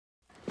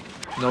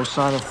No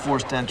sign of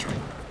forced entry.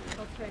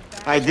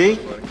 ID?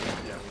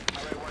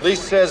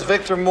 Lease says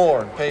Victor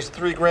Moore, pays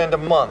 $3 grand a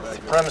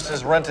month.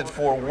 Premises rented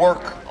for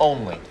work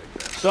only.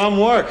 Some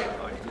work.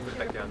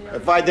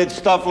 If I did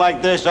stuff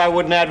like this, I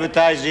wouldn't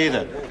advertise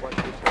either.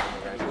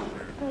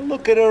 Well,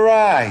 look at her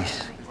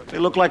eyes. They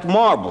look like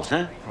marbles,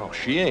 huh? Oh,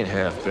 she ain't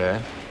half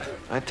bad.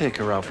 I'd take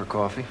her out for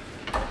coffee.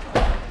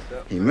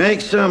 He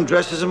makes them,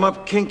 dresses them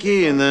up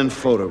kinky, and then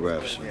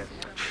photographs them.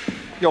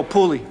 Yo,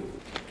 Pooley.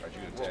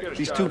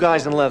 These two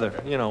guys in leather,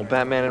 you know,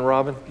 Batman and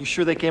Robin, you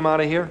sure they came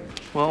out of here?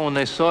 Well, when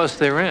they saw us,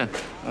 they ran.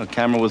 The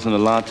camera was in the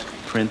lot,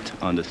 print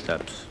on the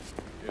steps.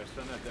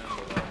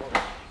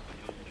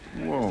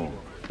 Whoa.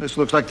 This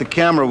looks like the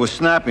camera was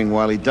snapping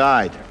while he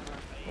died.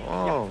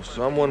 Oh,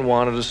 someone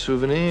wanted a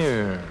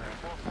souvenir.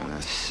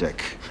 That's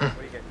sick.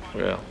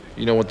 Well,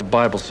 you know what the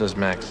Bible says,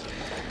 Max.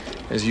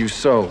 As you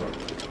sow,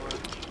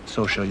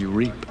 so shall you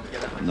reap.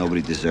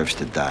 Nobody deserves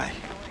to die.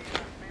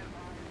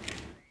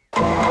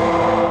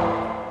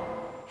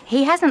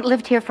 He hasn't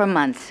lived here for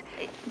months.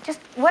 Just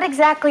what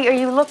exactly are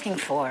you looking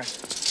for?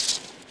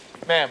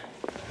 Ma'am,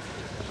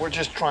 we're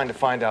just trying to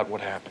find out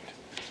what happened.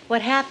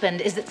 What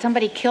happened is that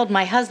somebody killed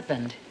my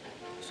husband.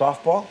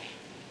 Softball?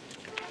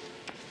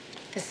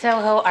 The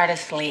Soho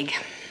Artists League.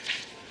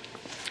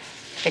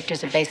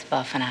 Victor's a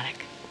baseball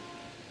fanatic.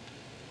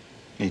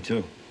 Me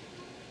too.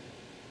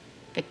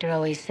 Victor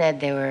always said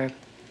there were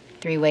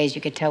 3 ways you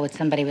could tell what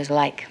somebody was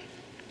like.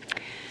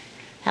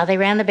 How they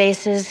ran the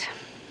bases,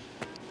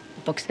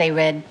 books they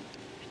read,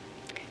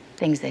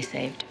 things they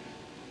saved.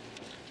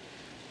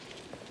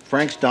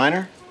 Frank's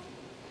Diner?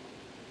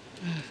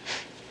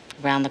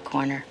 Around the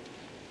corner.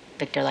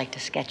 Victor liked to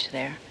sketch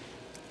there.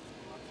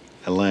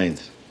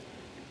 Elaine's.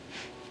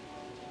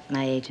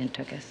 My agent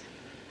took us.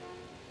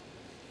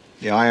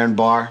 The Iron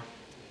Bar?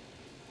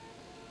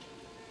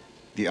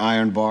 The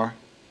Iron Bar?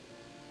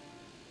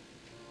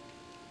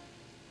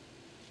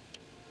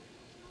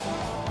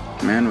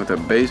 Man with a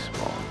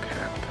baseball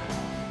cap.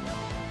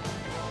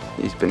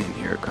 He's been in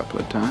here a couple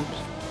of times.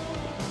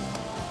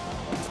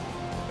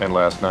 And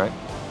last night?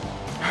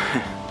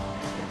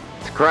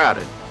 It's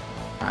crowded.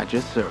 I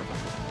just serve him.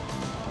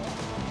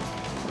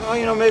 Well,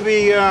 you know,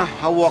 maybe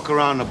I'll walk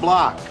around the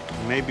block.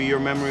 Maybe your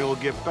memory will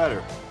get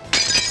better.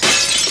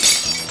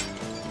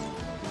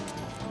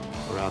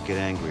 Or I'll get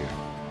angrier.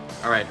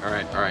 All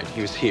right.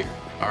 He was here,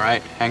 all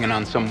right? Hanging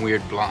on some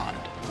weird blonde.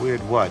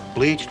 Weird what?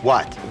 Bleached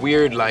what?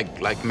 Weird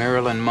like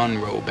Marilyn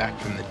Monroe back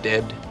from the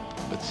dead,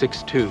 but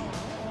 6'2",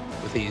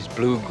 with these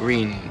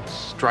blue-green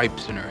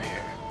stripes in her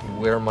hair.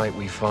 Where might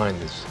we find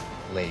this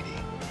lady?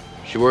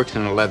 She works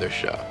in a leather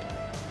shop.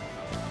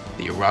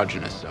 The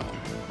erogenous zone.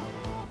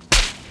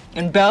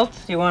 And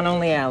belts, you want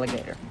only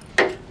alligator.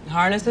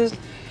 Harnesses,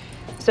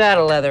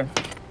 saddle leather.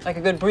 Like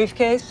a good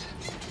briefcase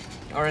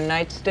or a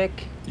nightstick.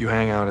 You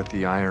hang out at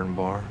the Iron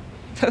Bar?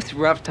 Those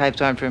rough types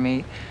aren't for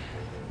me.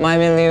 My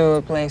milieu,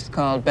 a place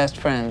called Best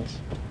Friends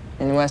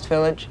in the West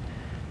Village.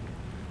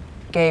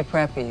 Gay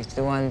preppies,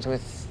 the ones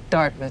with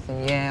Dartmouth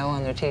and Yale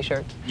on their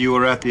T-shirts. You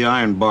were at the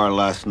Iron Bar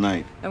last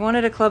night. I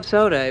wanted a club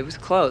soda. It was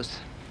close.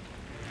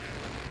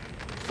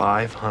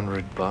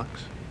 $500?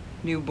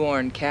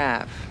 Newborn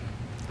calf.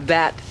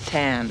 That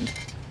tanned.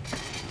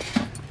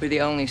 We're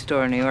the only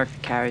store in New York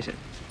that carries it.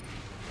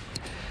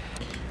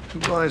 Who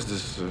buys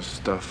this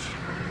stuff?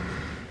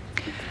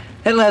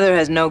 That leather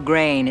has no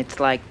grain. It's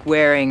like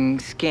wearing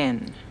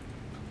skin.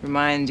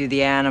 Reminds you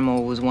the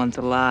animal was once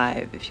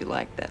alive, if you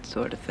like that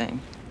sort of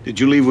thing. Did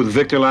you leave with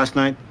Victor last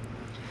night?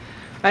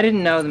 I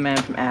didn't know the man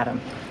from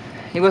Adam.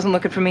 He wasn't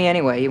looking for me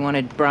anyway. He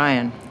wanted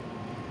Brian,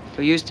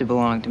 who used to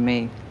belong to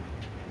me.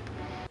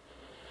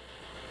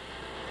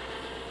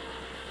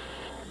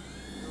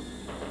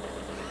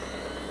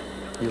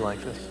 You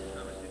like this?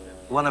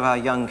 One of our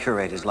young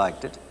curators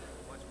liked it.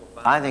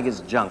 I think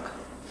it's junk.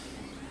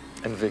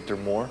 And Victor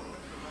Moore?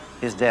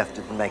 His death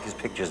didn't make his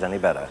pictures any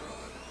better.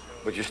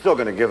 But you're still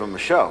gonna give him a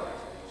show.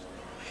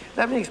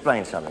 Let me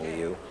explain something to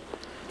you.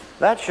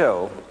 That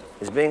show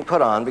is being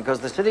put on because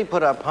the city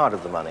put up part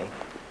of the money,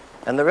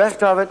 and the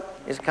rest of it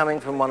is coming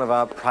from one of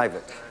our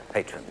private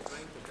patrons.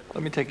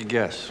 Let me take a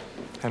guess.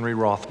 Henry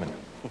Rothman.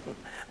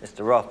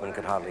 Mr. Rothman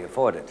could hardly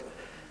afford it.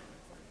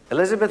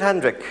 Elizabeth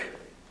Hendrick.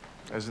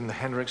 As in the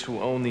Hendricks who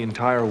own the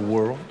entire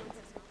world?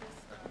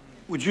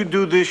 Would you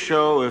do this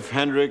show if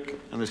Hendrick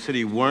and the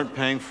city weren't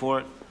paying for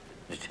it?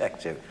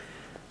 Detective,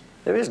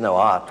 there is no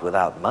art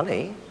without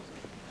money.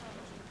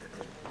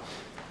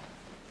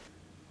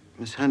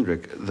 Miss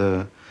Hendrick,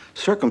 the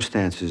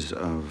circumstances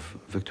of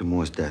Victor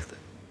Moore's death,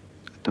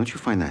 don't you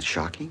find that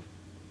shocking?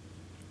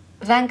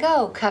 Van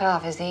Gogh cut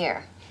off his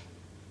ear.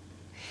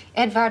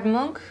 Edvard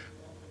Munch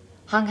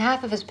hung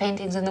half of his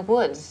paintings in the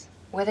woods,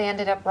 where they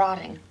ended up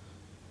rotting.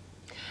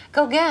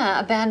 Gauguin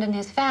abandoned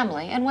his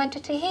family and went to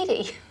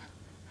Tahiti.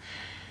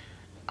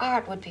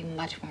 Art would be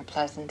much more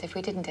pleasant if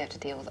we didn't have to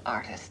deal with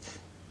artists.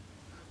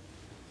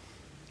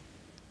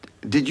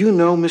 Did you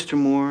know Mr.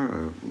 Moore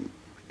or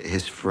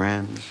his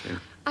friends?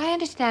 I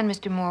understand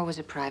Mr. Moore was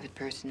a private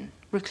person,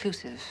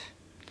 reclusive.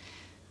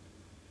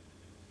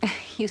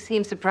 You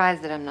seem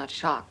surprised that I'm not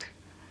shocked.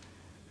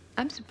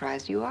 I'm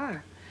surprised you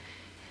are.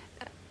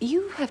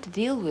 You have to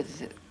deal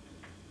with,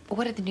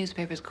 what did the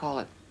newspapers call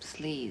it?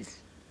 Sleaze.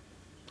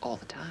 All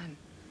the time.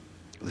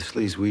 The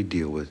sleaze we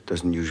deal with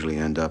doesn't usually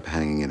end up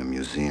hanging in a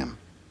museum.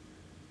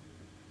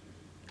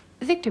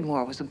 Victor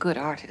Moore was a good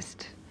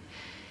artist.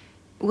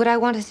 Would I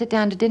want to sit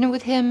down to dinner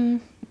with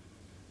him?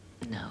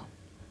 No.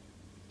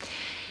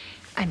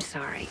 I'm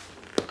sorry.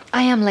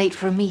 I am late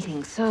for a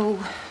meeting, so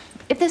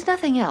if there's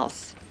nothing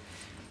else.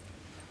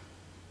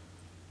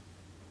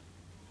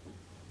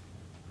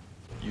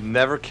 You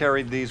never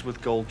carried these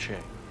with gold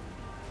chain.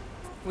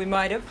 We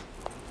might have.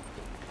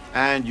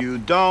 And you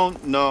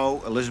don't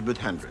know Elizabeth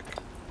Hendrick.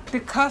 The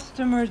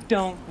customers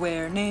don't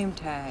wear name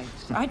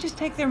tags. I just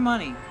take their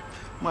money.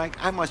 Mike,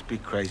 I must be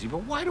crazy, but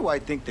why do I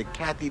think that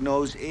Kathy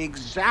knows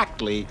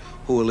exactly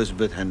who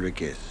Elizabeth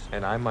Hendrick is?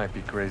 And I might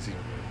be crazy,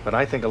 but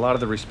I think a lot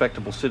of the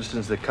respectable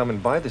citizens that come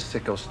and buy this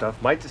sicko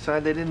stuff might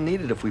decide they didn't need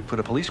it if we put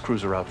a police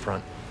cruiser out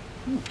front.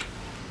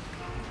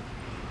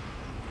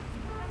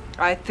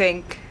 I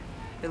think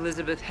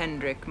Elizabeth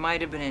Hendrick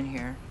might have been in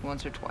here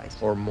once or twice.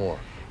 Or more.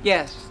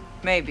 Yes,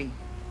 maybe.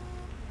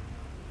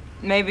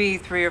 Maybe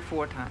 3 or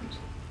 4 times.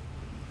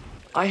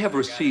 I have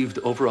received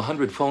over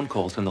 100 phone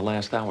calls in the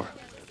last hour.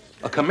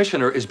 A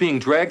commissioner is being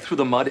dragged through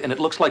the mud, and it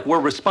looks like we're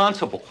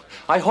responsible.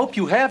 I hope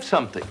you have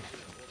something.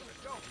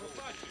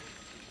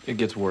 It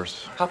gets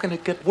worse. How can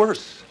it get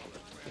worse?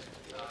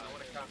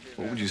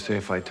 What would you say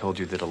if I told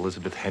you that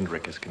Elizabeth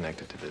Hendrick is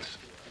connected to this?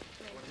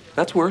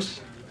 That's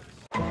worse.